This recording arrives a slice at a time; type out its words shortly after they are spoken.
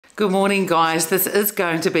Good morning guys, this is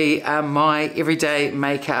going to be my everyday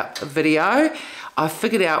makeup video. I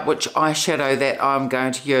figured out which eyeshadow that I'm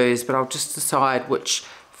going to use, but I'll just decide which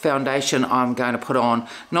foundation I'm going to put on.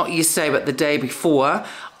 Not yesterday but the day before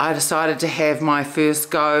I decided to have my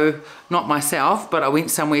first go, not myself, but I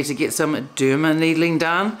went somewhere to get some derma needling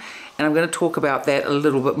done, and I'm going to talk about that a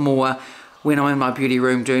little bit more when I'm in my beauty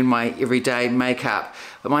room doing my everyday makeup.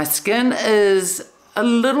 But my skin is a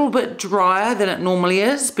little bit drier than it normally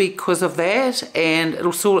is because of that, and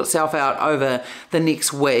it'll sort itself out over the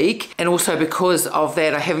next week. And also because of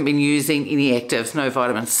that, I haven't been using any actives, no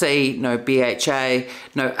vitamin C, no BHA,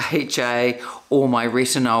 no HA, or my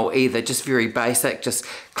retinol either, just very basic, just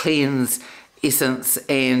cleanse, essence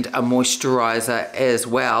and a moisturizer as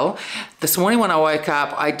well. This morning when I woke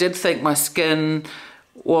up, I did think my skin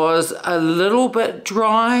was a little bit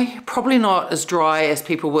dry, probably not as dry as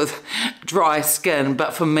people with dry skin,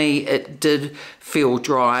 but for me it did feel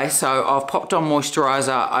dry. So I've popped on moisturizer.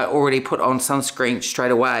 I already put on sunscreen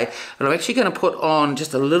straight away, but I'm actually going to put on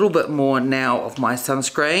just a little bit more now of my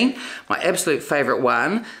sunscreen, my absolute favorite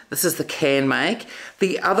one. This is the Canmake.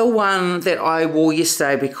 The other one that I wore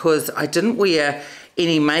yesterday because I didn't wear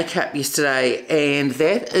any makeup yesterday, and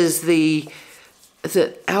that is is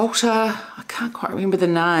it Elta? I can't quite remember the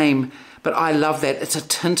name, but I love that. It's a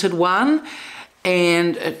tinted one,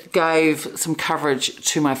 and it gave some coverage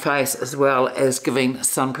to my face as well as giving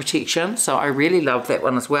sun protection. So I really love that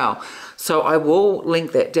one as well. So I will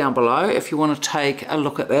link that down below if you want to take a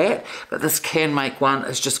look at that. But this Canmake one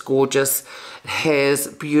is just gorgeous. It has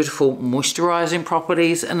beautiful moisturizing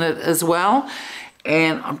properties in it as well.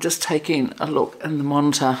 And I'm just taking a look in the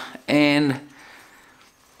monitor, and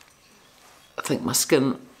I think my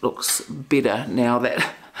skin looks better now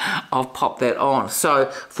that I've popped that on. So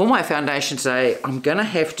for my foundation today, I'm gonna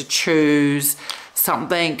have to choose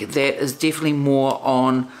something that is definitely more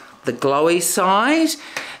on the glowy side.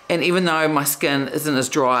 And even though my skin isn't as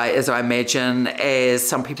dry as I imagine as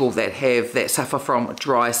some people that suffer from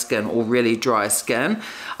dry skin or really dry skin,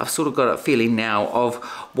 I've sort of got a feeling now of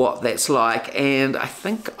what that's like, and I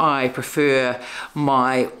think I prefer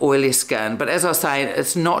my oily skin. But as I was saying,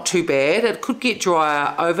 it's not too bad. It could get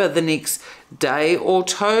drier over the next day or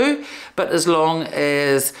two, but as long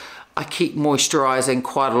as I keep moisturizing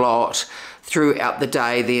quite a lot throughout the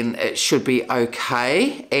day, then it should be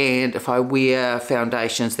okay. And if I wear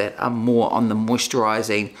foundations that are more on the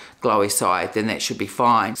moisturizing glowy side, then that should be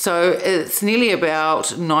fine. So it's nearly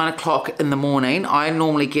about 9 o'clock in the morning. I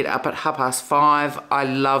normally get up at 5:30. I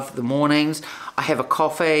love the mornings. I have a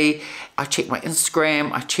coffee, I check my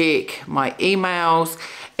Instagram, I check my emails,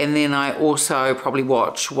 and then I also probably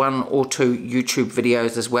watch 1 or 2 YouTube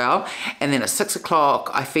videos as well. And then at 6 o'clock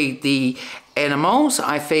I feed the animals.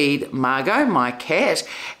 I feed Margot, my cat,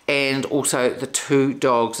 and also the 2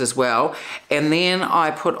 dogs as well. And then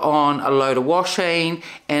I put on a load of washing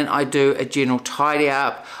and I do a general tidy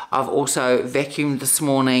up. I've also vacuumed this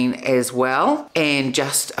morning as well, and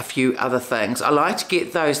just a few other things. I like to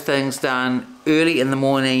get those things done early in the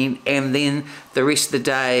morning, and then the rest of the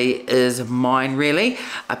day is mine really,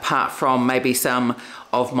 apart from maybe some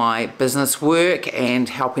of my business work and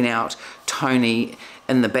helping out Tony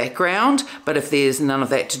in the background. But if there's none of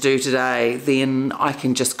that to do today, then I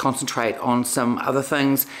can just concentrate on some other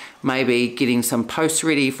things, maybe getting some posts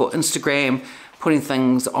ready for Instagram, putting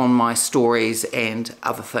things on my stories and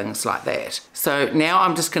other things like that. So now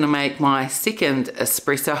I'm just going to make my second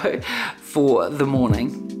espresso for the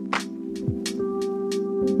morning.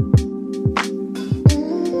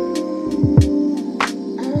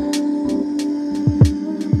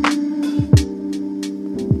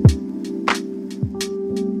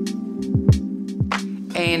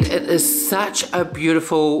 And it is such a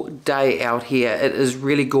beautiful day out here. It is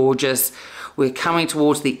really gorgeous. We're coming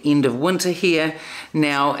towards the end of winter here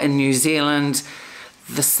now in New Zealand.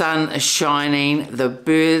 The sun is shining, the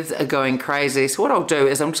birds are going crazy. So what I'll do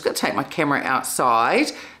is I'm just going to take my camera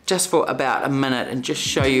outside just for about a minute and just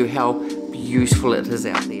show you how beautiful it is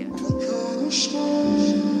out there.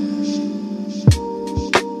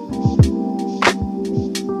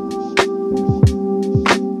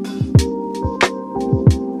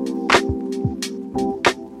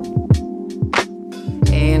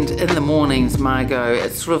 In the mornings, Margot,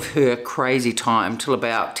 it's sort of her crazy time till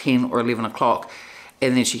about 10 or 11 o'clock,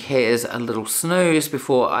 and then she has a little snooze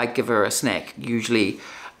before I give her a snack, usually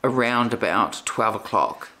around about 12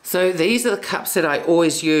 o'clock. So these are the cups that I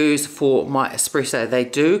always use for my espresso. They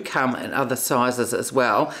do come in other sizes as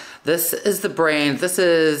well. This is the brand, this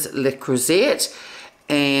is CREUSET,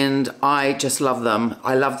 and I just love them.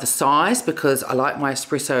 I love the size because I like my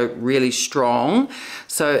espresso really strong,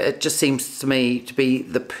 so it just seems to me to be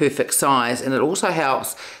the perfect size, and it also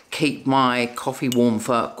helps keep my coffee warm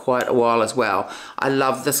for quite a while as well. I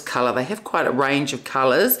love this color. They have quite a range of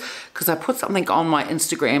colors, because I put something on my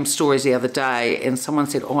Instagram stories the other day and someone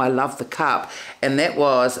said, oh, I love the cup, and that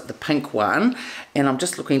was the pink one, and I'm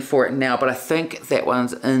just looking for it now, but I think that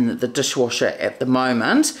one's in the dishwasher at the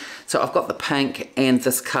moment. So I've got the pink and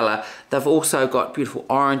this color. They've also got beautiful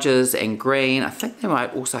oranges and green. I think they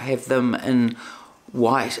might also have them in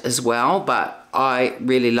white as well, but I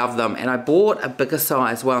really love them. And I bought a bigger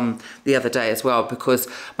size one the other day as well, because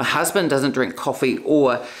my husband doesn't drink coffee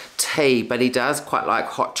or tea, but he does quite like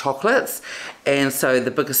hot chocolates, and so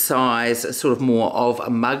the bigger size is sort of more of a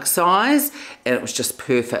mug size, and it was just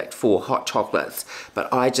perfect for hot chocolates.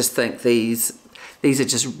 But I just think these are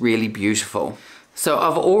just really beautiful. So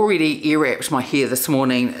I've already ear wrapped my hair this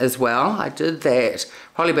morning as well. I did that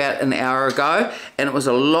probably about an hour ago, and it was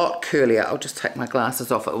a lot curlier. I'll just take my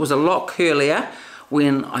glasses off. It was a lot curlier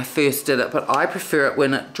when I first did it, but I prefer it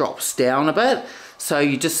when it drops down a bit, so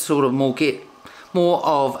you just sort of get more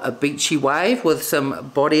of a beachy wave with some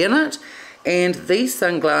body in it. And these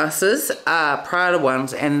sunglasses are Prada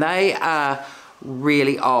ones, and they are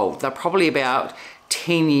really old. They're probably about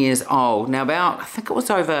 10 years old. Now I think it was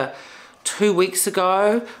over 2 weeks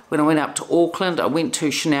ago when I went up to Auckland, I went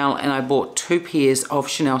to Chanel and I bought 2 pairs of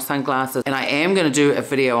Chanel sunglasses, and I am going to do a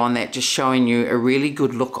video on that, just showing you a really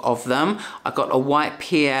good look of them. I got a white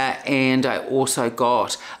pair and I also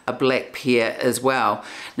got a black pair as well.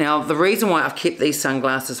 Now the reason why I've kept these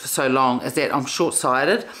sunglasses for so long is that I'm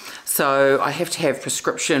short-sighted, so I have to have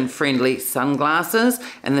prescription friendly sunglasses,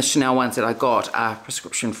 and the Chanel ones that I got are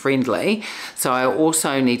prescription friendly. So I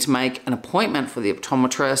also need to make an appointment for the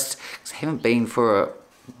optometrist, because I haven't been for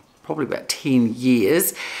probably about 10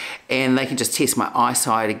 years, and they can just test my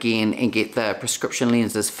eyesight again and get the prescription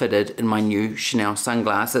lenses fitted in my new Chanel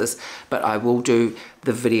sunglasses. But I will do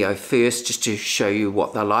the video first just to show you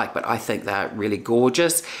what they're like, but I think they're really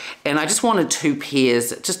gorgeous. And I just wanted 2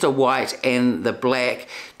 pairs, just a white and the black,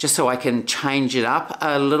 just so I can change it up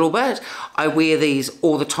a little bit. I wear these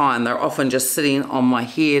all the time. They're often just sitting on my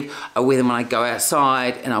head. I wear them when I go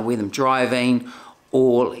outside, and I wear them driving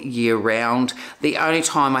all year round. The only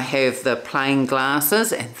time I have the plain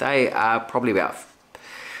glasses, and they are probably about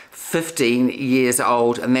 15 years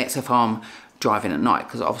old, and that's if I'm driving at night,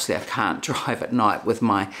 because obviously I can't drive at night with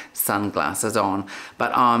my sunglasses on.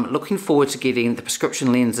 But I'm looking forward to getting the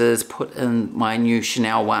prescription lenses put in my new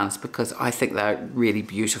Chanel ones, because I think they're really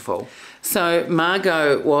beautiful. So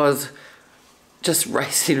Margot was just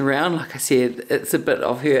racing around. Like I said, it's a bit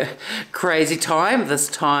of her crazy time this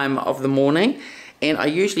time of the morning, and I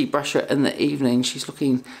usually brush her in the evening. She's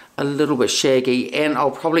looking a little bit shaggy, and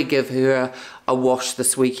I'll probably give her a wash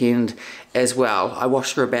this weekend as well. I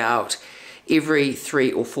wash her about every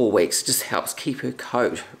 3 or 4 weeks. It just helps keep her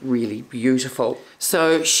coat really beautiful.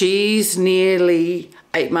 So she's nearly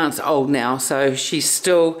 8 months old now, so she's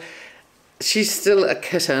still a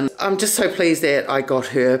kitten. I'm just so pleased that I got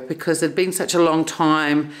her, because it'd been such a long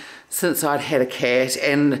time since I'd had a cat,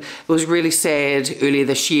 and it was really sad earlier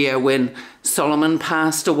this year when Solomon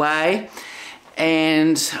passed away,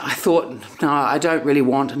 and I thought, no, I don't really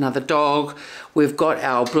want another dog. We've got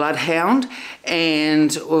our bloodhound,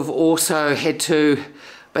 and we've also had to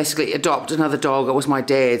basically adopt another dog. It was my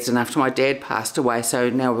dad's, and after my dad passed away, so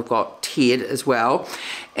now we've got Ted as well,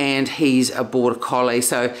 and he's a border collie,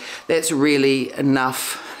 so that's really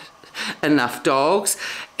enough dogs.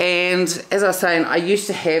 And as I was saying, I used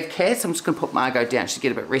to have cats. I'm just going to put Margot down, she'll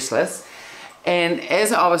get a bit restless. And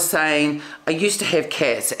as I was saying, I used to have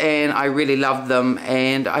cats and I really loved them,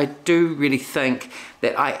 and I do really think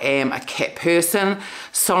that I am a cat person.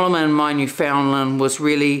 Solomon, my Newfoundland, was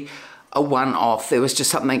really a one-off. There was just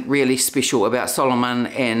something really special about Solomon,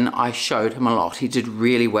 and I showed him a lot. He did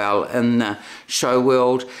really well in the show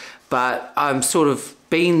world, but I'm sort of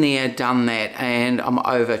been there, done that, and I'm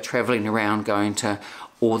over traveling around going to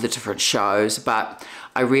all the different shows, but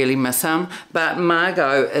I really miss him. But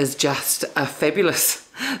Margot is just a fabulous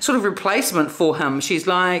sort of replacement for him. She's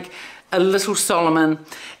like a little Solomon,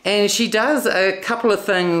 and she does a couple of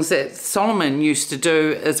things that Solomon used to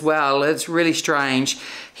do as well. It's really strange.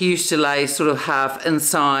 He used to lay sort of half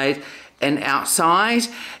inside and outside,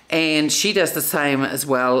 and she does the same as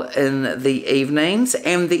well in the evenings.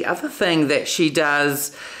 And the other thing that she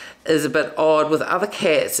does is a bit odd with other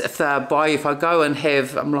cats. If they're by you, if I go and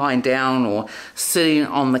I'm lying down or sitting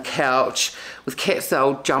on the couch, with cats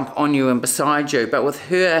they'll jump on you and beside you, but with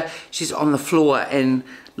her she's on the floor and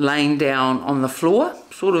laying down on the floor,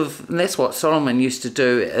 sort of, and that's what Solomon used to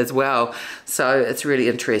do as well. So it's really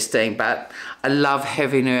interesting, but I love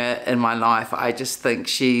having her in my life. I just think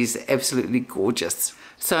she's absolutely gorgeous.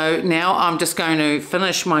 So now I'm just going to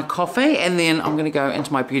finish my coffee and then I'm going to go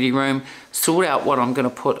into my beauty room, sort out what I'm going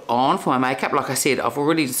to put on for my makeup. Like I said, I've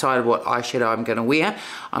already decided what eyeshadow I'm going to wear.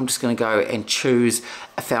 I'm just going to go and choose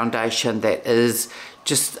a foundation that is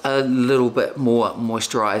just a little bit more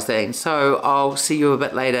moisturizing. So I'll see you a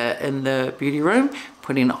bit later in the beauty room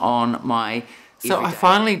putting on my So I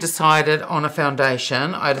finally decided on a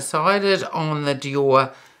foundation. I decided on the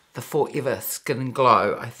Dior the Forever Skin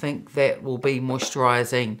Glow. I think that will be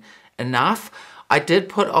moisturizing enough. I did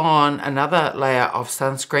put on another layer of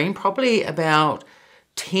sunscreen probably about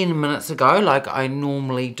 10 minutes ago, like I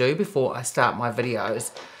normally do before I start my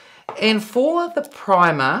videos. And for the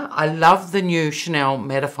primer, I love the new Chanel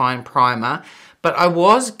Mattifying Primer, but I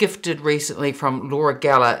was gifted recently from Laura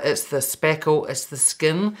Geller. It's the Spackle, it's the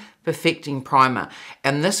Skin Perfecting Primer.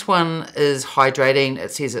 And this one is hydrating.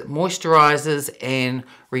 It says it moisturizes and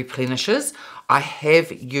replenishes. I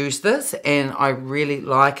have used this and I really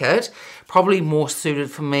like it. Probably more suited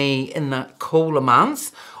for me in the cooler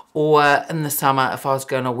months or in the summer if I was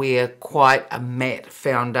going to wear quite a matte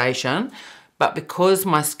foundation. But because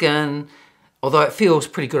my skin, although it feels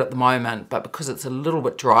pretty good at the moment, but because it's a little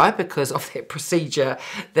bit dry because of that procedure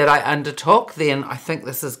that I undertook, then I think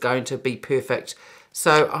this is going to be perfect.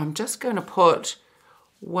 So I'm just going to put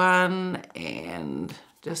one and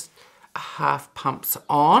just a half pumps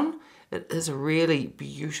on. It is a really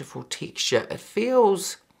beautiful texture. It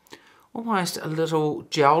feels almost a little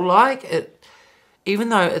gel-like. Even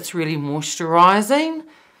though it's really moisturizing,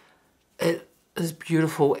 it is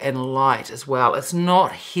beautiful and light as well. It's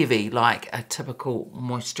not heavy like a typical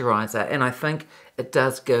moisturizer, and I think it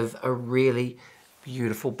does give a really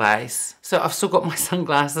beautiful base. So I've still got my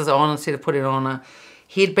sunglasses on instead of putting on a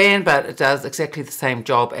headband, but it does exactly the same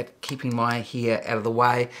job at keeping my hair out of the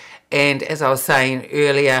way. And as I was saying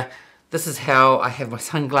earlier, this is how I have my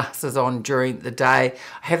sunglasses on during the day.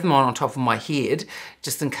 I have them on top of my head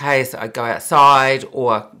just in case I go outside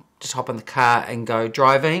or just hop in the car and go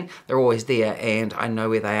driving. They're always there and I know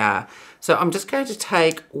where they are. So I'm just going to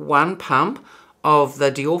take one pump of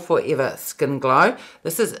the Dior Forever Skin Glow.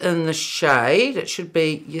 This is in the shade, it should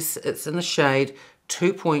be, yes, it's in the shade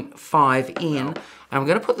 2.5N. And I'm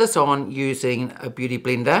going to put this on using a beauty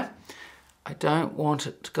blender. I don't want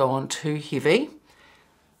it to go on too heavy.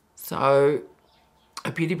 So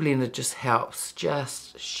a beauty blender just helps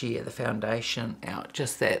just shear the foundation out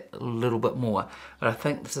just that little bit more. But I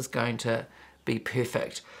think this is going to be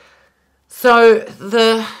perfect. So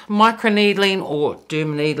the microneedling or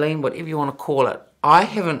dermaneedling, whatever you want to call it, I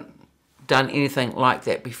haven't done anything like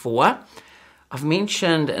that before. I've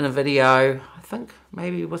mentioned in a video, I think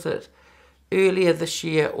maybe was it earlier this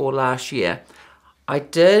year or last year, I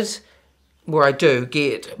do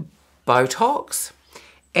get Botox.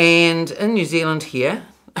 And in New Zealand here,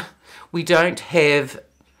 we don't have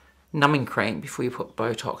numbing cream before you put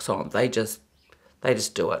Botox on. They just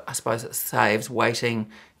do it. I suppose it saves waiting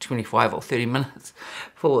 25 or 30 minutes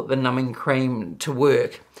for the numbing cream to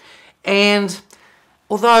work. And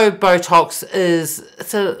although Botox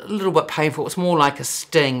it's a little bit painful, it's more like a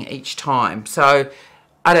sting each time. So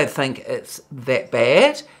I don't think it's that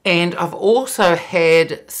bad. And I've also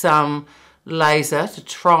had some laser to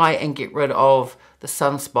try and get rid of the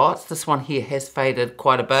sunspots. This one here has faded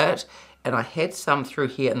quite a bit, and I had some through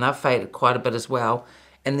here and they've faded quite a bit as well,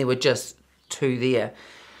 and there were just two there.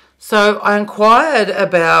 So I inquired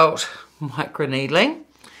about microneedling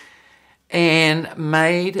and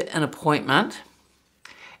made an appointment,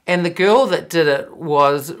 and the girl that did it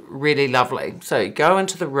was really lovely. So you go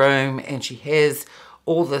into the room and she has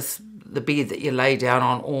all this, the bed that you lay down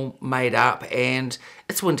on all made up, and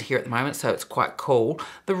it's winter here at the moment so it's quite cool.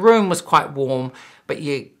 The room was quite warm, but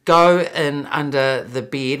you go in under the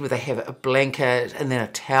bed where they have a blanket and then a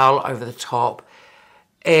towel over the top,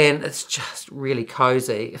 and it's just really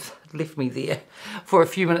cozy. If it left me there for a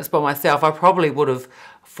few minutes by myself, I probably would have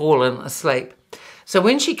fallen asleep. So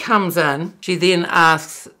when she comes in, she then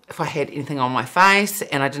asks if I had anything on my face,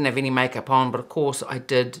 and I didn't have any makeup on, but of course I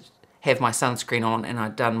did have my sunscreen on and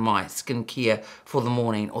I'd done my skincare for the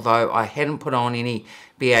morning, although I hadn't put on any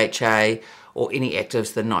BHA or any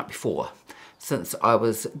actives the night before since I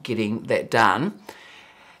was getting that done.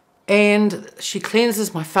 And she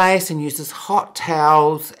cleanses my face and uses hot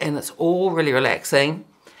towels, and it's all really relaxing.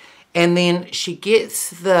 And then she gets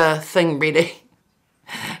the thing ready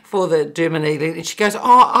for the dermaneedling, and she goes,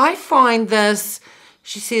 oh, I find this,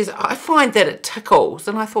 she says, I find that it tickles.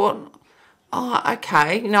 And I thought, oh,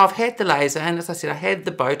 okay. You know, I've had the laser, and as I said, I had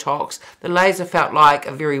the Botox. The laser felt like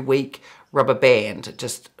a very weak rubber band,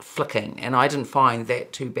 just flicking, and I didn't find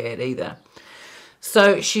that too bad either.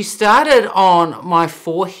 So she started on my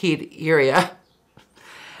forehead area,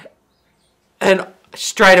 and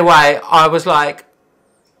straight away I was like,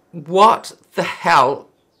 what the hell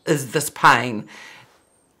is this pain?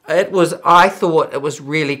 I thought it was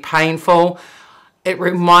really painful. It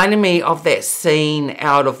reminded me of that scene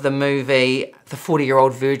out of the movie, The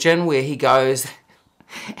 40-Year-Old Virgin, where he goes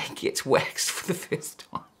and gets waxed for the first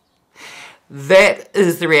time. That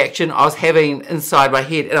is the reaction I was having inside my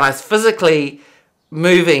head, and I was physically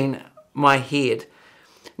moving my head.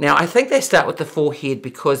 Now, I think they start with the forehead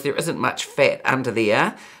because there isn't much fat under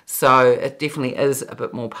there, so it definitely is a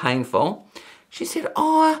bit more painful. She said,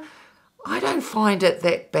 oh, I don't find it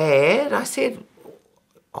that bad. I said,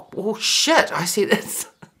 oh shit. I said,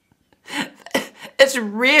 it's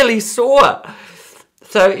really sore.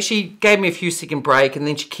 So she gave me a few second break, and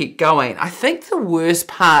then she kept going. I think the worst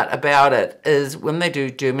part about it is when they do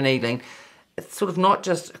dermaneedling, it's sort of not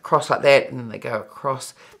just across like that and then they go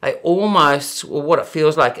across. They almost, well, what it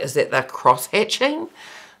feels like is that they're cross-hatching.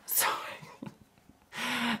 So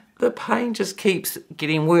the pain just keeps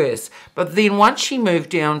getting worse. But then once she moved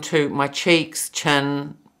down to my cheeks,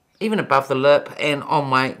 chin, even above the lip and on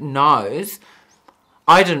my nose,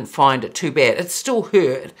 I didn't find it too bad. It still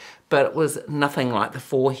hurt, but it was nothing like the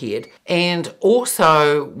forehead. And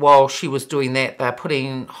also, while she was doing that, they're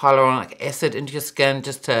putting hyaluronic acid into your skin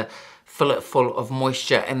just to fill it full of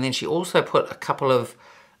moisture. And then she also put a couple of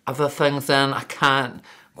other things in. I can't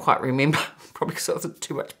quite remember, probably because I was in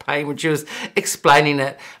too much pain when she was explaining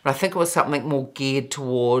it. But I think it was something more geared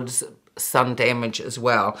towards sun damage as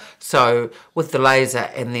well. So with the laser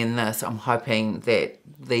and then this, I'm hoping that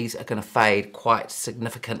these are going to fade quite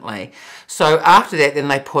significantly. So after that, then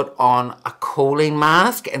they put on a cooling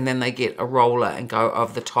mask, and then they get a roller and go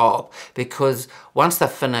over the top, because once they're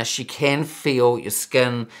finished, you can feel your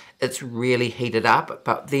skin, it's really heated up,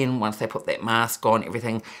 but then once they put that mask on,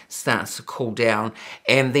 everything starts to cool down.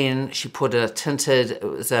 And then she put a tinted, it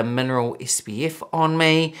was a mineral SPF on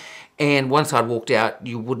me, and once I'd walked out,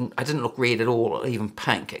 I didn't look red at all, or even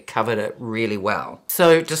pink. It covered it really well.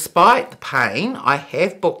 So despite the pain, I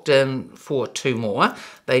have booked in for 2 more.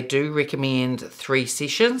 They do recommend 3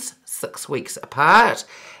 sessions, 6 weeks apart,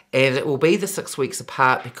 and it will be the 6 weeks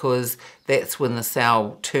apart because that's when the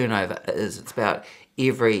cell turnover is. It's about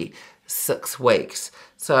every 6 weeks.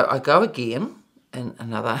 So I go again in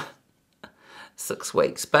another 6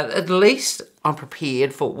 weeks, but at least I'm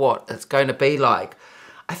prepared for what it's going to be like.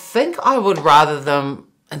 I think I would rather them,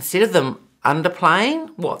 instead of them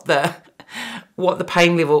underplaying what the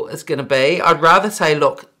pain level is going to be, I'd rather say,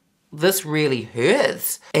 look, this really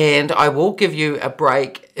hurts and I will give you a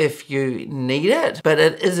break if you need it, but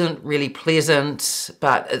it isn't really pleasant,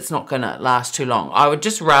 but it's not going to last too long. I would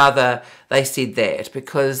just rather they said that,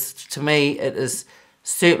 because to me it is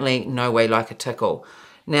certainly no way like a tickle.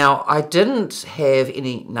 Now, I didn't have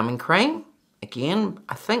any numbing cream. Again,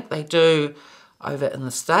 I think they do over in the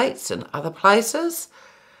States and other places,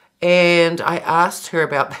 and I asked her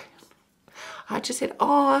about that. I just said,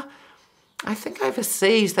 oh, I think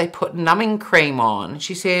overseas they put numbing cream on.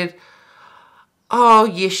 She said, oh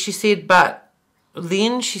yes, she said, but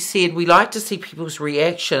then she said, we like to see people's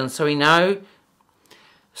reactions so we know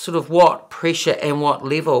sort of what pressure and what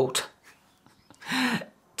level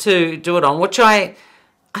to do it on, which I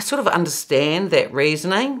sort of understand that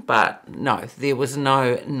reasoning, but no, there was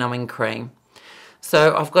no numbing cream.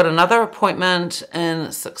 So I've got another appointment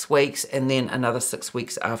in 6 weeks, and then another 6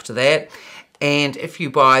 weeks after that. And if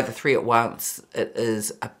you buy the 3 at once, it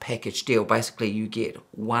is a package deal. Basically, you get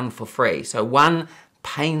 1 for free. So 1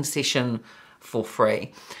 pain session for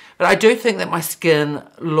free. But I do think that my skin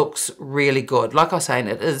looks really good. Like I was saying,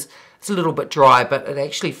 it's a little bit dry, but it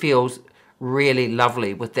actually feels really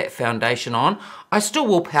lovely with that foundation on. I still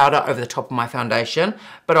will powder over the top of my foundation,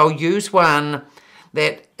 but I'll use one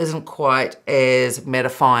that isn't quite as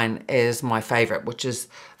mattifying as my favourite, which is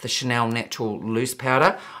the Chanel Natural Loose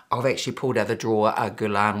Powder. I've actually pulled out of the drawer a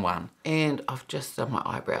Guerlain one. And I've just done my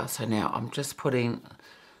eyebrows, so now I'm just putting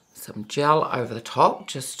some gel over the top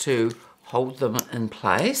just to hold them in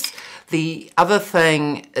place. The other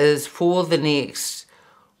thing is for the next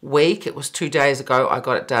week, it was 2 days ago I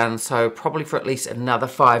got it done, so probably for at least another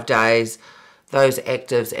 5 days, those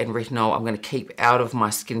actives and retinol I'm going to keep out of my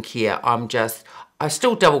skincare. I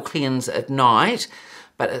still double cleanse at night,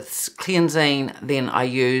 but it's cleansing. Then I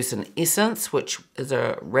use an essence, which is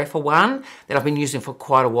a rephr one that I've been using for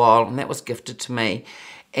quite a while, and that was gifted to me.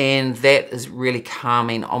 And that is really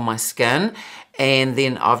calming on my skin. And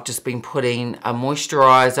then I've just been putting a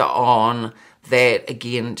moisturizer on that,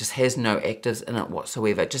 again, just has no actives in it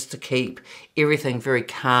whatsoever, just to keep everything very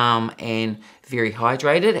calm and very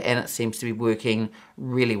hydrated, and it seems to be working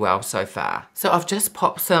really well so far. So I've just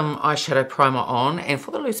popped some eyeshadow primer on, and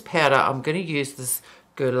for the loose powder, I'm going to use this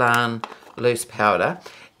Guerlain loose powder.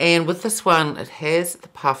 And with this one, it has the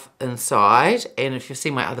puff inside, and if you've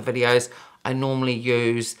seen my other videos, I normally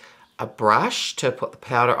use a brush to put the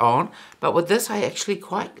powder on, but with this I actually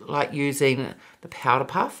quite like using the powder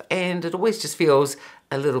puff, and it always just feels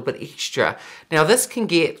a little bit extra. Now this can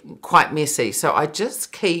get quite messy, so I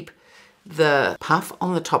just keep the puff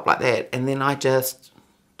on the top like that, and then I just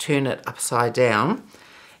turn it upside down,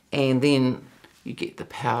 and then you get the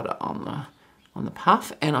powder on the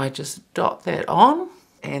puff, and I just dot that on,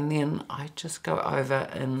 and then I just go over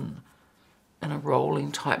in a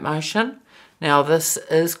rolling type motion. Now this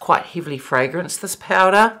is quite heavily fragranced, this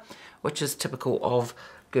powder, which is typical of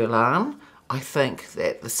Guerlain. I think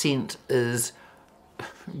that the scent is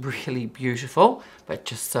really beautiful, but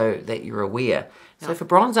just so that you're aware. So for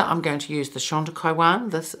bronzer, I'm going to use the Chantecaille one.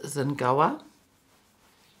 This is in Goa,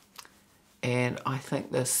 and I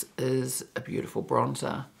think this is a beautiful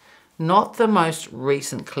bronzer. Not the most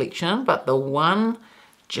recent collection, but the one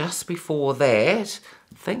just before that.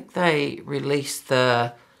 I think they released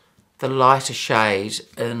the lighter shade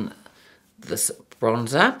in this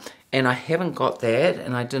bronzer, and I haven't got that,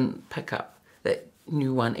 and I didn't pick up that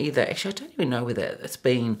new one either. Actually, I don't even know whether it's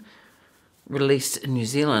been released in New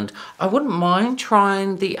Zealand. I wouldn't mind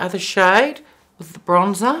trying the other shade with the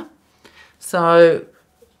bronzer. So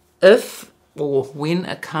if or when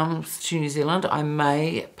it comes to New Zealand, I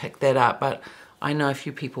may pick that up, but I know a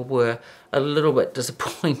few people were a little bit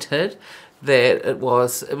disappointed that it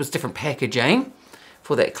was different packaging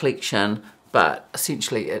for that collection, but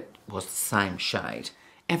essentially it was the same shade.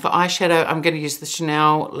 And for eyeshadow, I'm going to use the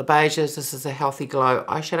Chanel Le Beiges. This is a Healthy Glow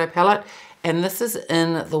eyeshadow palette, and this is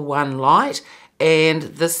in the One Light, and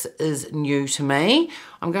this is new to me.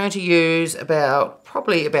 I'm going to use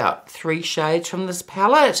probably about 3 shades from this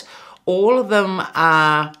palette. All of them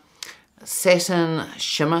are satin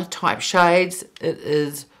shimmer type shades. It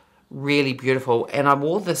is really beautiful, and I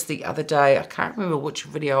wore this the other day. I can't remember which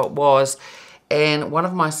video it was, and one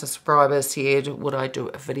of my subscribers said would I do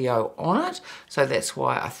a video on it, so that's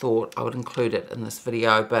why I thought I would include it in this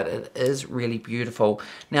video. But it is really beautiful.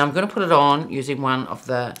 Now I'm going to put it on using one of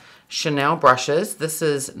the Chanel brushes. This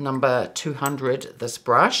is number 200, this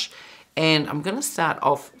brush, and I'm going to start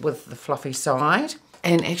off with the fluffy side.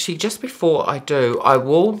 And actually, just before I do,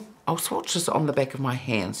 I'll swatch this on the back of my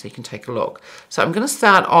hand so you can take a look. So I'm going to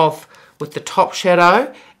start off with the top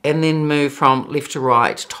shadow and then move from left to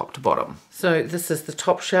right, top to bottom. So this is the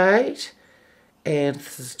top shade, and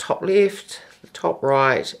this is top left, the top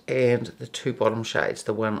right, and the 2 bottom shades,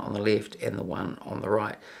 the one on the left and the one on the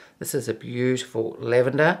right. This is a beautiful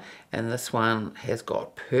lavender, and this one has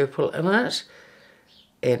got purple in it.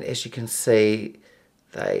 And as you can see,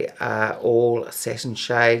 they are all satin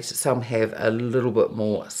shades. Some have a little bit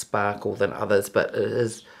more sparkle than others, but it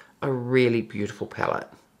is a really beautiful palette.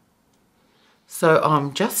 So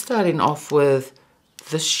I'm just starting off with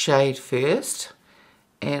this shade first,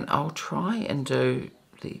 and I'll try and do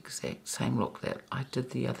the exact same look that I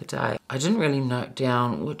did the other day. I didn't really note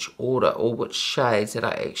down which order or which shades that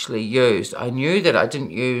I actually used. I knew that I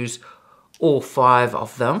didn't use all 5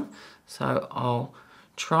 of them, so I'll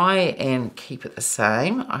try and keep it the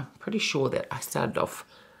same. I'm pretty sure that I started off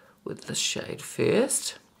with this shade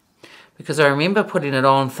first, because I remember putting it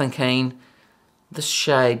on thinking this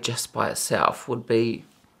shade just by itself would be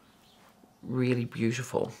really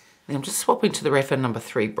beautiful. And I'm just swapping to the rephr number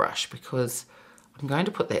 3 brush, because I'm going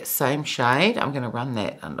to put that same shade, I'm going to run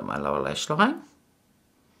that under my lower lash line.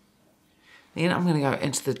 Then I'm going to go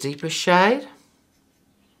into the deeper shade,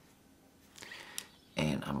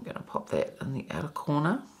 and I'm going to pop that in the outer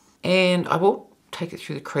corner, and I will take it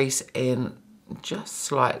through the crease and just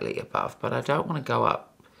slightly above, but I don't want to go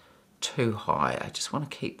up too high. I just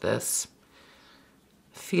want to keep this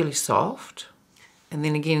fairly soft. And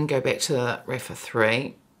then again go back to the rephr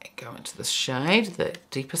 3 and go into this shade, the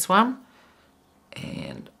deepest one,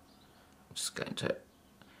 and I'm just going to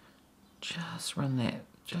just run that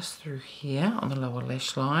just through here on the lower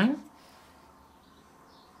lash line.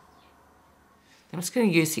 I'm just going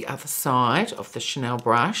to use the other side of the Chanel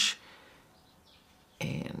brush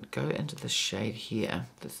and go into this shade here.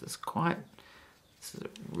 This is a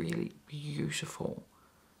really beautiful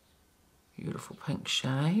Beautiful pink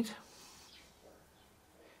shade.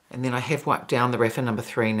 And then I have wiped down the rephr number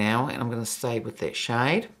 3 now, and I'm going to stay with that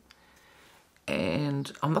shade.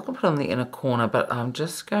 And I'm not going to put it on the inner corner, but I'm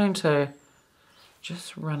just going to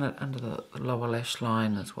just run it under the lower lash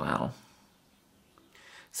line as well.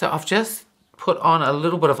 So I've just put on a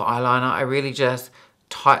little bit of eyeliner. I really just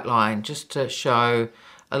tight line just to show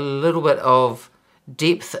a little bit of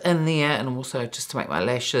depth in there, and also just to make my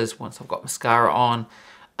lashes, once I've got mascara on,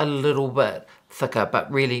 a little bit thicker,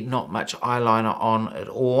 but really not much eyeliner on at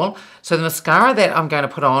all. So the mascara that I'm going to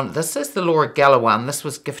put on, this is the Laura Geller one. This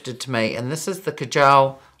was gifted to me, and this is the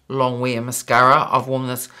Kajal Longwear mascara. I've worn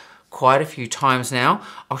this quite a few times now.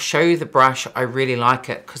 I'll show you the brush. I really like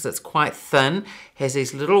it because it's quite thin, has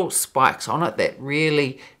these little spikes on it that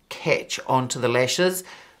really catch onto the lashes.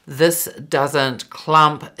 This doesn't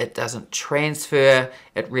clump, it doesn't transfer,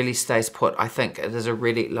 it really stays put. I think it is a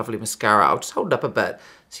really lovely mascara. I'll just hold it up a bit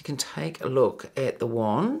so you can take a look at the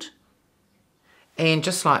wand. And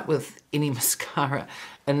just like with any mascara,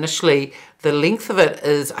 initially the length of it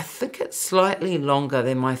is, I think it's slightly longer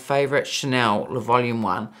than my favorite Chanel Le Volume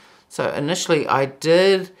one. So initially I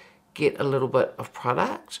did get a little bit of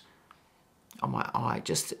product on my eye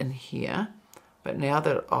just in here, but now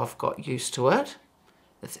that I've got used to it,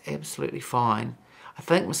 it's absolutely fine. I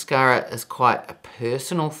think mascara is quite a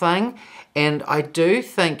personal thing, and I do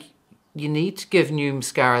think you need to give new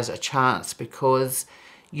mascaras a chance because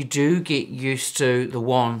you do get used to the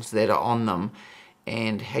wands that are on them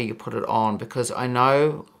and how you put it on. Because I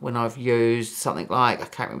know when I've used something like, I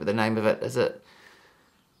can't remember the name of it, is it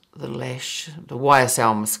the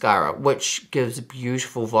YSL mascara, which gives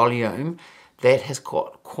beautiful volume, that has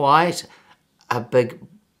got quite a big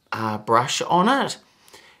brush on it,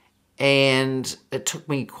 and it took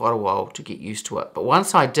me quite a while to get used to it. But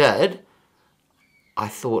once I did, I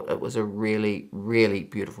thought it was a really, really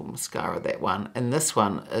beautiful mascara, that one. And this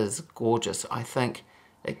one is gorgeous. I think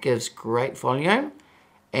it gives great volume,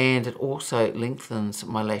 and it also lengthens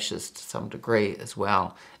my lashes to some degree as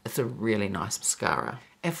well. It's a really nice mascara.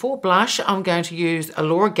 And for blush, I'm going to use a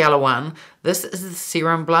Laura Geller one. This is the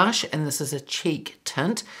serum blush, and this is a cheek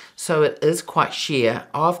tint, so it is quite sheer.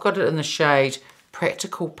 I've got it in the shade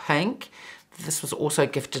Practical Pink. This was also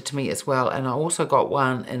gifted to me as well, and I also got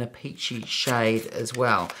one in a peachy shade as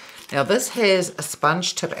well. Now this has a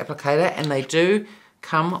sponge tip applicator, and they do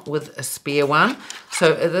come with a spare one,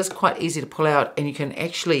 so it is quite easy to pull out, and you can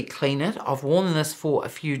actually clean it. I've worn this for a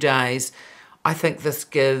few days. I think this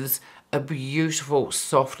gives a beautiful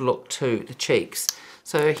soft look to the cheeks.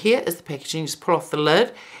 So here is the packaging. Just pull off the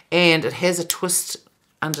lid, and it has a twist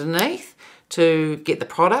underneath to get the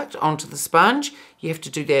product onto the sponge. You have to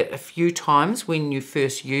do that a few times when you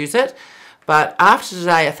first use it. But after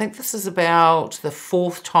today, I think this is about the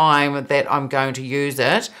 4th time that I'm going to use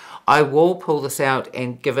it, I will pull this out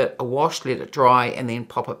and give it a wash, let it dry, and then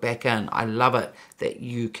pop it back in. I love it that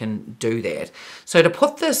you can do that. So to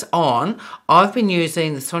put this on, I've been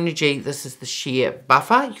using the Sonia G. This is the sheer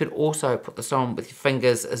buffer. You could also put this on with your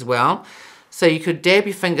fingers as well. So you could dab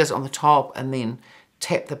your fingers on the top and then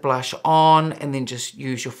tap the blush on and then just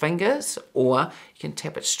use your fingers, or you can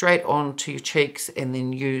tap it straight onto your cheeks and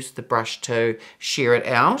then use the brush to sheer it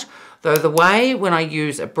out. Though the way when I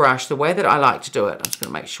use a brush, the way that I like to do it, I'm just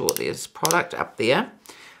going to make sure there's product up there.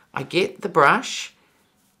 I get the brush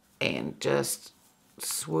and just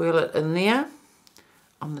swirl it in there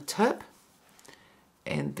on the tip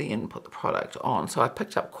and then put the product on. So I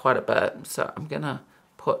picked up quite a bit, so I'm going to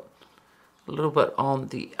put a little bit on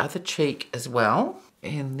the other cheek as well,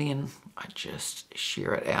 and then I just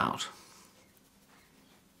sheer it out.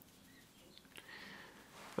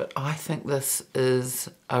 But I think this is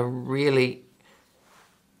a really,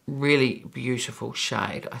 really beautiful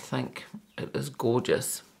shade. I think it is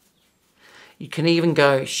gorgeous. You can even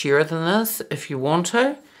go sheerer than this if you want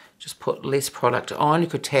to. Just put less product on. You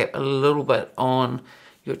could tap a little bit on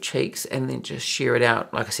your cheeks and then just sheer it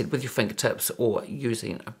out, like I said, with your fingertips or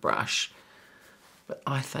using a brush. But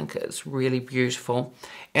I think it's really beautiful.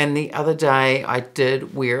 And the other day I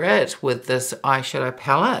did wear it with this eyeshadow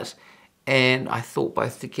palette, and I thought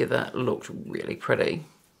both together looked really pretty.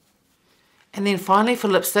 And then finally for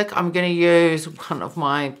lipstick, I'm going to use one of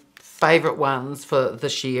my favourite ones for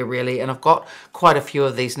this year really, and I've got quite a few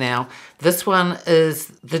of these now. This one is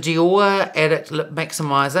the Dior Addict Lip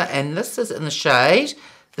Maximizer, and this is in the shade,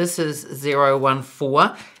 this is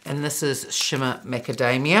 014, and this is Shimmer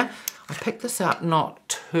Macadamia. I picked this up not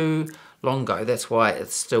too long ago, that's why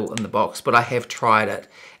it's still in the box, but I have tried it,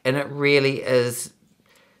 and it really is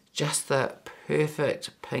just the perfect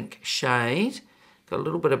pink shade. Got a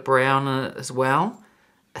little bit of brown in it as well.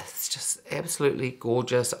 It's just absolutely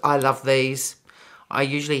gorgeous. I love these. I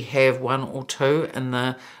usually have 1 or 2 in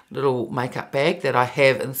the little makeup bag that I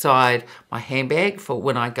have inside my handbag for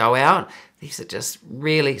when I go out. These are just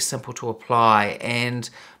really simple to apply, and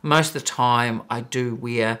most of the time I do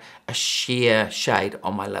wear a sheer shade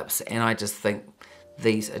on my lips, and I just think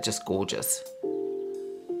these are just gorgeous.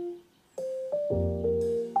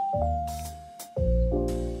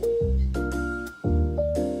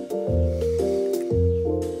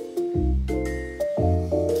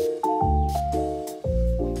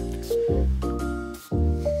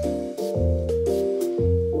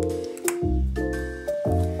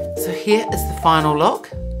 So here is the final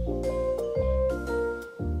look.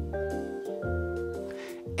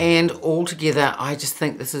 And altogether, I just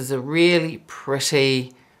think this is a really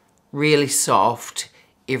pretty, really soft,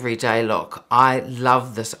 everyday look. I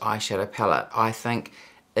love this eyeshadow palette. I think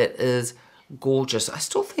it is gorgeous. I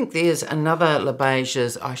still think there's another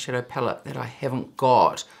Beiges eyeshadow palette that I haven't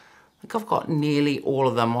got. I think I've got nearly all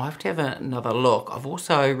of them. I'll have to have another look. I've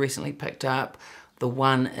also recently picked up the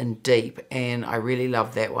one in Deep, and I really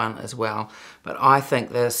love that one as well. But I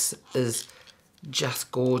think this is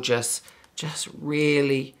just gorgeous. Just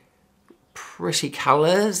really pretty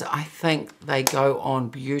colours. I think they go on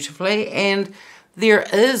beautifully, and there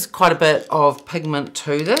is quite a bit of pigment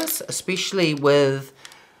to this, especially with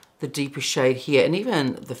the deeper shade here, and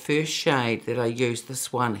even the first shade that I used,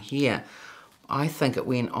 this one here. I think it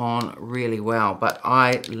went on really well, but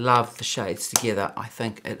I love the shades together. I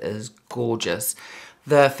think it is gorgeous.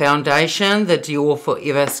 The foundation, the Dior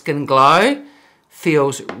Forever Skin Glow,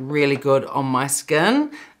 feels really good on my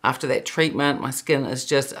skin. After that treatment, my skin is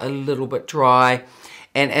just a little bit dry.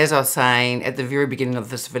 And as I was saying at the very beginning of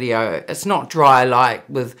this video, it's not dry like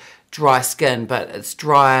with dry skin, but it's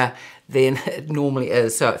drier than it normally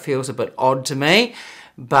is. So it feels a bit odd to me.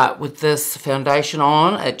 But with this foundation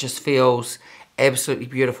on, it just feels absolutely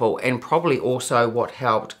beautiful. And probably also what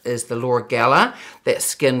helped is the Laura Geller, that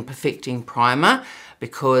Skin Perfecting Primer,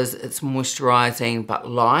 because it's moisturizing but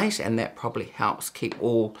light, and that probably helps keep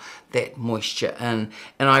all that moisture in.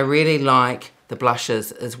 And I really like the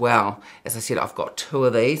blushes as well. As I said, I've got 2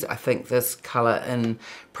 of these. I think this color in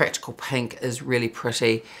Practical Pink is really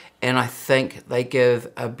pretty, and I think they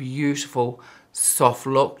give a beautiful soft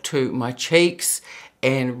look to my cheeks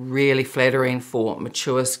and really flattering for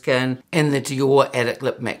mature skin. And the Dior Addict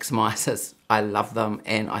Lip Maximizers, I love them,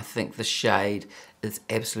 and I think the shade is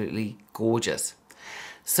absolutely gorgeous.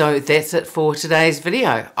 So that's it for today's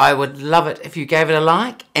video. I would love it if you gave it a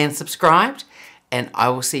like and subscribed, and I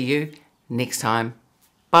will see you next time.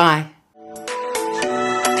 Bye.